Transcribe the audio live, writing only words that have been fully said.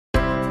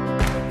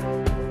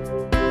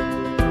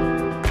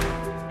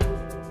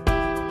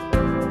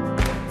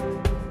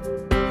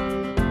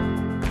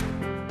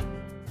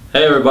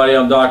Hey everybody,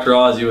 I'm Dr.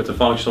 Ozzie with the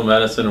Functional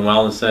Medicine and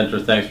Wellness Center.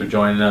 Thanks for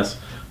joining us.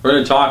 We're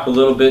going to talk a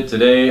little bit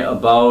today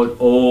about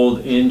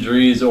old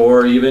injuries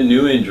or even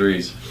new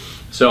injuries.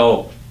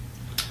 So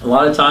a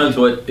lot of times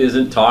what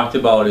isn't talked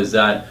about is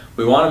that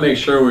we want to make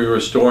sure we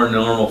restore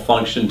normal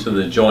function to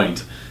the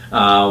joint.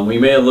 We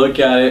may look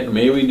at it,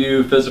 maybe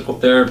do physical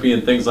therapy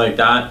and things like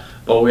that,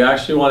 but we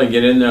actually want to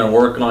get in there and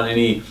work on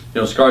any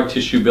scar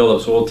tissue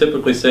buildup. So we'll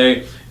typically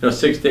say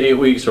 6 to 8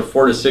 weeks or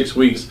 4 to 6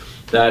 weeks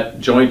that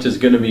joint is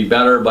going to be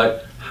better,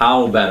 but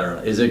how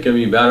better? Is it going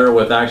to be better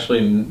with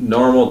actually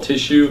normal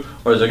tissue,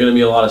 or is there going to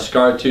be a lot of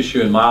scar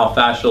tissue and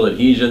myofascial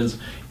adhesions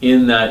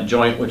in that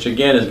joint, which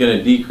again is going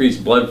to decrease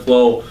blood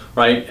flow,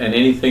 right? And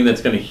anything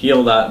that's going to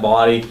heal that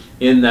body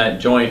in that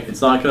joint,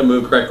 it's not going to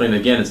move correctly, and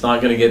again, it's not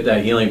going to get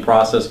that healing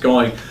process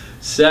going.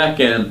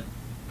 Second,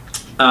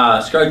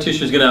 scar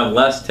tissue is going to have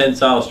less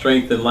tensile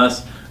strength and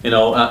less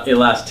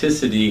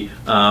elasticity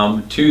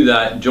to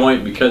that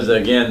joint, because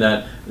again,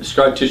 that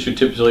scar tissue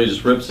typically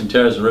just rips and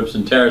tears and rips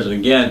and tears, and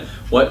again,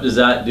 what does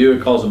that do?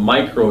 It causes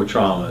micro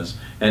traumas,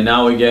 and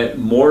now we get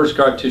more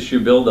scar tissue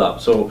buildup.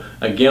 So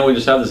again, we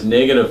just have this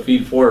negative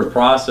feed forward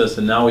process,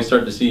 and now we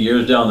start to see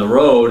years down the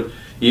road,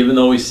 even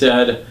though we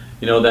said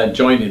that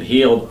joint had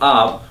healed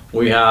up,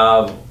 we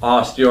have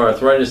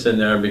osteoarthritis in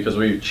there because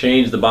we've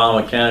changed the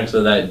biomechanics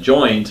of that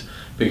joint,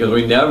 because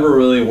we never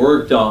really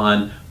worked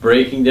on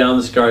breaking down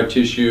the scar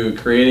tissue,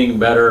 creating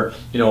better,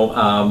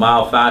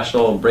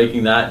 myofascial,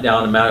 breaking that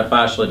down to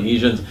myofascial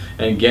adhesions,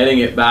 and getting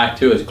it back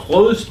to as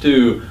close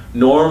to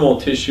normal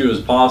tissue as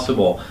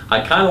possible. I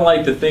kind of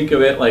like to think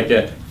of it like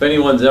if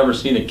anyone's ever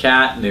seen a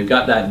cat and they've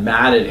got that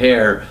matted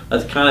hair,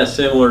 that's kind of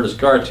similar to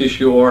scar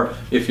tissue. Or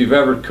if you've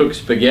ever cooked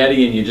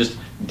spaghetti and you just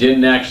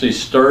didn't actually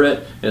stir it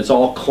and it's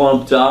all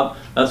clumped up,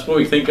 that's what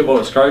we think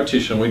about scar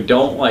tissue, and we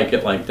don't like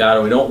it like that,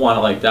 or we don't want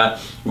it like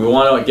that. We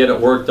want to get it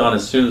worked on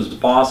as soon as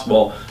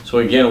possible. So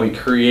again, we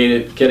create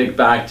it, get it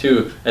back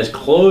to as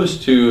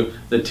close to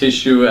the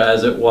tissue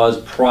as it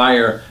was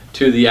prior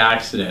to the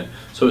accident.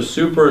 So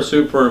super,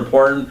 super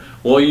important.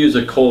 We'll use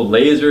a cold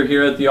laser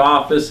here at the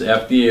office,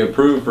 FDA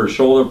approved for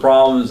shoulder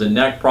problems and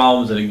neck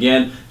problems, and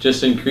again,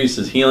 just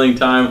increases healing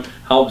time,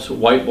 helps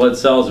white blood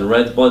cells and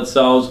red blood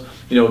cells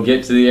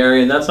get to the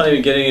area. And that's not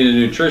even getting into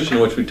nutrition,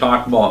 which we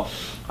talked about.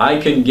 I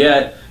can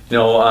get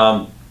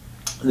the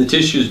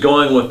tissues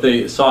going with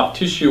the soft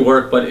tissue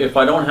work, but if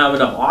I don't have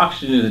enough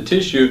oxygen in the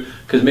tissue,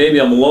 because maybe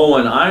I'm low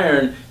on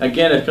iron,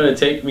 again, it's going to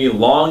take me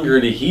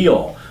longer to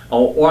heal,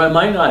 or I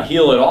might not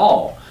heal at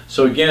all.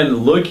 So again,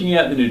 looking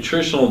at the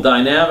nutritional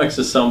dynamics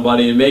of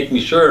somebody and making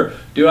sure,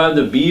 do I have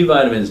the B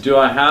vitamins, do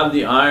I have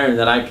the iron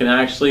that I can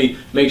actually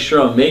make sure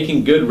I'm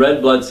making good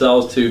red blood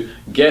cells to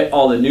get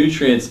all the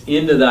nutrients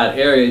into that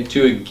area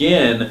to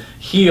again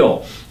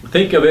heal.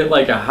 Think of it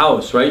like a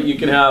house, right? You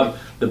can have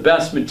the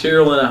best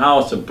material in a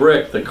house, a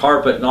brick, the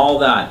carpet, and all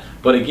that.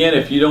 But again,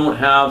 if you don't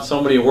have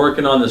somebody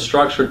working on the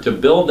structure to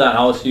build that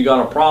house, you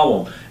got a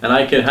problem. And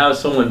I can have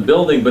someone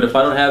building, but if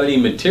I don't have any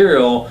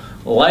material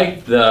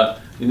like the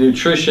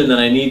nutrition that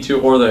I need to,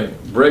 or the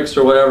bricks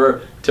or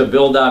whatever, to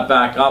build that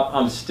back up,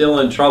 I'm still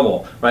in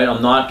trouble, right?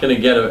 I'm not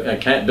going to I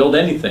can't build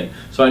anything.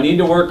 So I need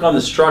to work on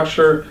the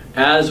structure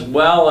as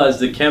well as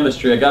the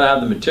chemistry. I got to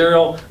have the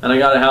material and I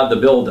got to have the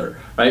builder,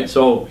 right?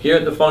 So here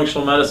at the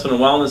Functional Medicine and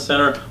Wellness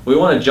Center, we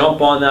want to jump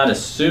on that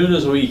as soon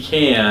as we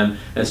can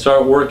and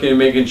start working and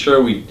making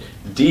sure we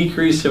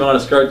decrease the amount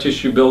of scar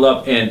tissue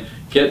buildup and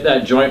get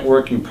that joint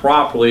working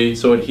properly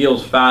so it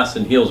heals fast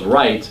and heals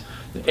right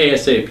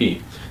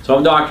ASAP. So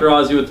I'm Dr.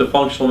 Ozzie with the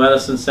Functional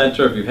Medicine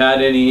Center. If you've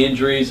had any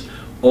injuries,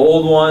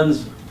 old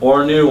ones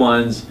or new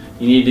ones,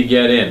 you need to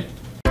get in.